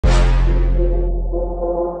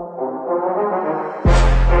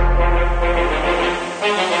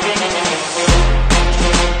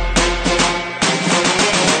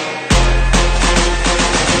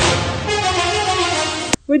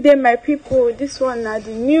Good day, my people. This one are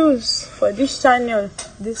the news for this channel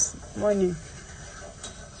this morning.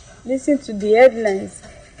 Listen to the headlines.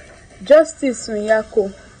 Justice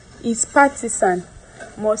Nyako is partisan,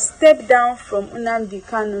 must step down from Nnamdi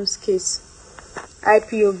Kanu's case,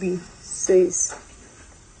 Ipob says.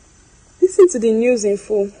 Listen to the news in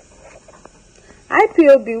full.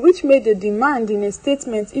 Ipob, which made the demand in a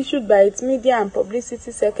statement issued by its media and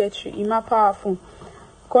publicity secretary, Powerful,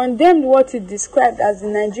 condemned what it described as the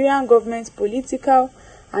Nigerian government's political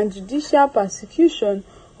and judicial persecution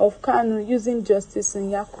of Kanu using Justice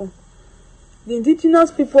Nyako. The indigenous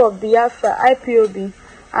people of Biafra, Ipob,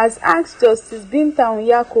 has asked Justice Binta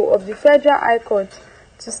Nyako of the Federal High Court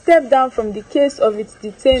to step down from the case of its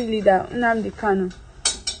detained leader, Nnamdi Kanu.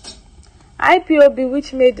 Ipob,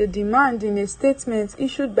 which made the demand in a statement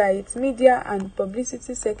issued by its media and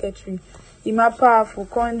publicity secretary, Powerful,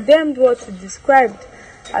 condemned what it described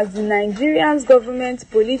as the Nigerian government's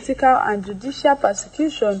political and judicial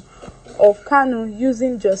persecution of Kanu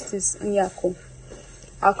using Justice Nyako.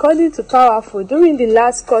 According to Powerful, during the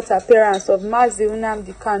last court appearance of Mazi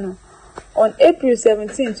Nnamdi Kanu on April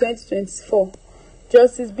 17, 2024,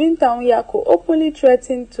 Justice Binta Nyako openly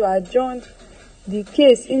threatened to adjourn the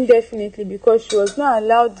case indefinitely because she was not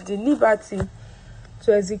allowed the liberty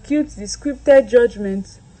to execute the scripted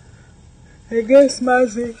judgment against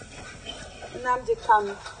Mazi Nnamdi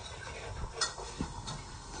Kanu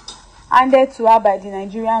handed to her by the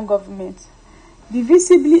Nigerian government. The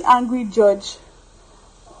visibly angry judge,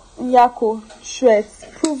 Nyako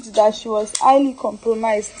Çrïës, proved that she was highly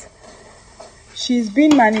compromised. She is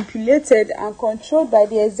being manipulated and controlled by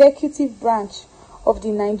the executive branch of the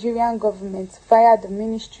Nigerian government via the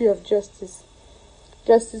Ministry of Justice.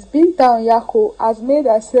 Justice Binta Nyako has made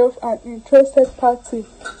herself an interested party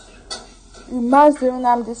in Mazi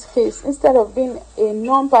Nnamdi's case instead of being a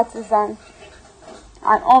non-partisan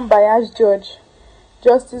and unbiased judge.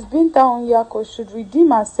 Justice Binta Nyako should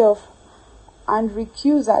redeem herself and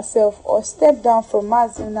recuse herself or step down from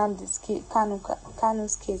Mazi Nnamdi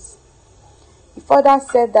Kanu's case. He further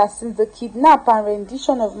said that since the kidnap and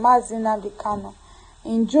rendition of Mazi Nnamdi Kanu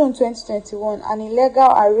in June 2021, an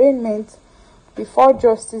illegal arraignment before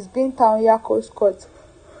Justice Binta Nyako's court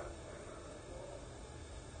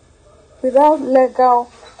without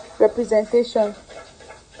legal representation,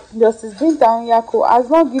 Justice Binta Nyako has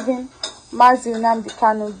not given Mazi Nnamdi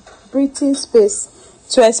Kanu breathing space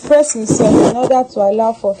to express himself in order to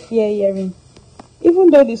allow for fair hearing.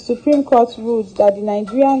 Even though the Supreme Court ruled that the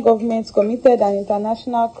Nigerian government committed an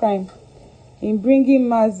international crime in bringing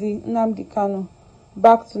Mazi Nnamdi Kanu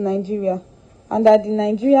back to Nigeria, and that the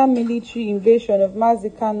Nigerian military invasion of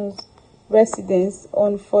Mazi Kanu's residence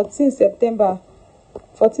on 14th of September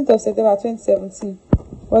 2017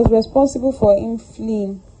 was responsible for him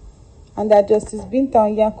fleeing, and that Justice Binta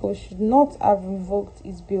Nyako should not have revoked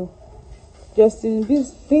his bail. Justice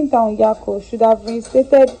Binta Nyako should have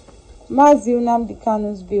reinstated Mazi Nnamdi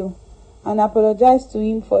Kanu's bail and apologized to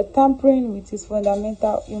him for tampering with his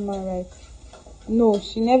fundamental human rights. No,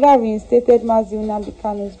 she never reinstated Mazi Nnamdi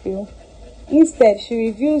Kanu's bail. Instead, she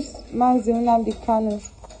refused Mazi Nnamdi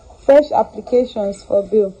Kanu's fresh applications for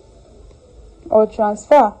bail or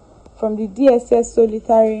transfer from the DSS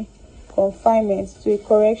solitary confinement to a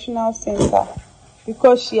correctional center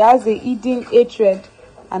because she has a hidden hatred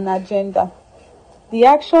and agenda. The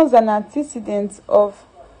actions and antecedents of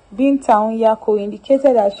Binta Nyako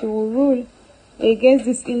indicated that she will rule against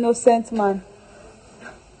this innocent man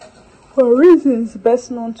for reasons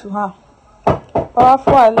best known to her.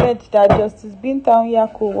 Powerful alleged that Justice Binta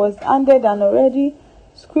Nyako was handed an already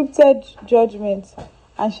scripted judgment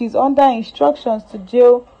and she's under instructions to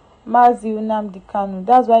jail Mazi Nnamdi Kanu.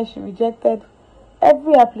 That's why she rejected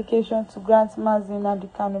every application to grant Mazi Nnamdi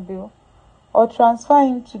Kanu bail or transfer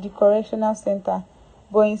him to the correctional center,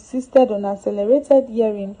 but insisted on accelerated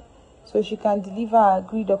hearing so she can deliver her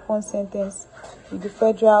agreed upon sentence with the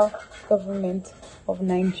federal government of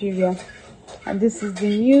Nigeria. And this is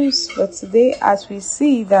the news for today, as we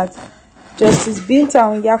see that Justice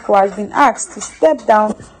Binta Nyako has been asked to step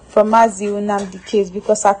down from Mazi Nnamdi case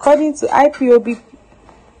because, according to Ipob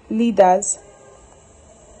leaders,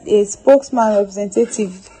 a spokesman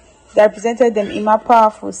representative that represented them,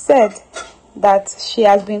 Powerful, said that she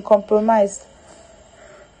has been compromised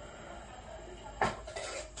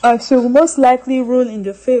and she will most likely rule in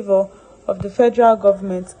the favor of the federal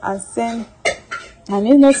government and send an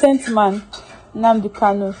innocent man, Nnamdi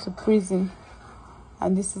Kanu, to prison.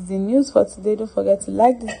 And this is the news for today. Don't forget to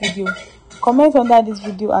like this video, comment under this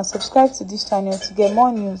video, and subscribe to this channel to get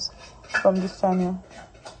more news from this channel.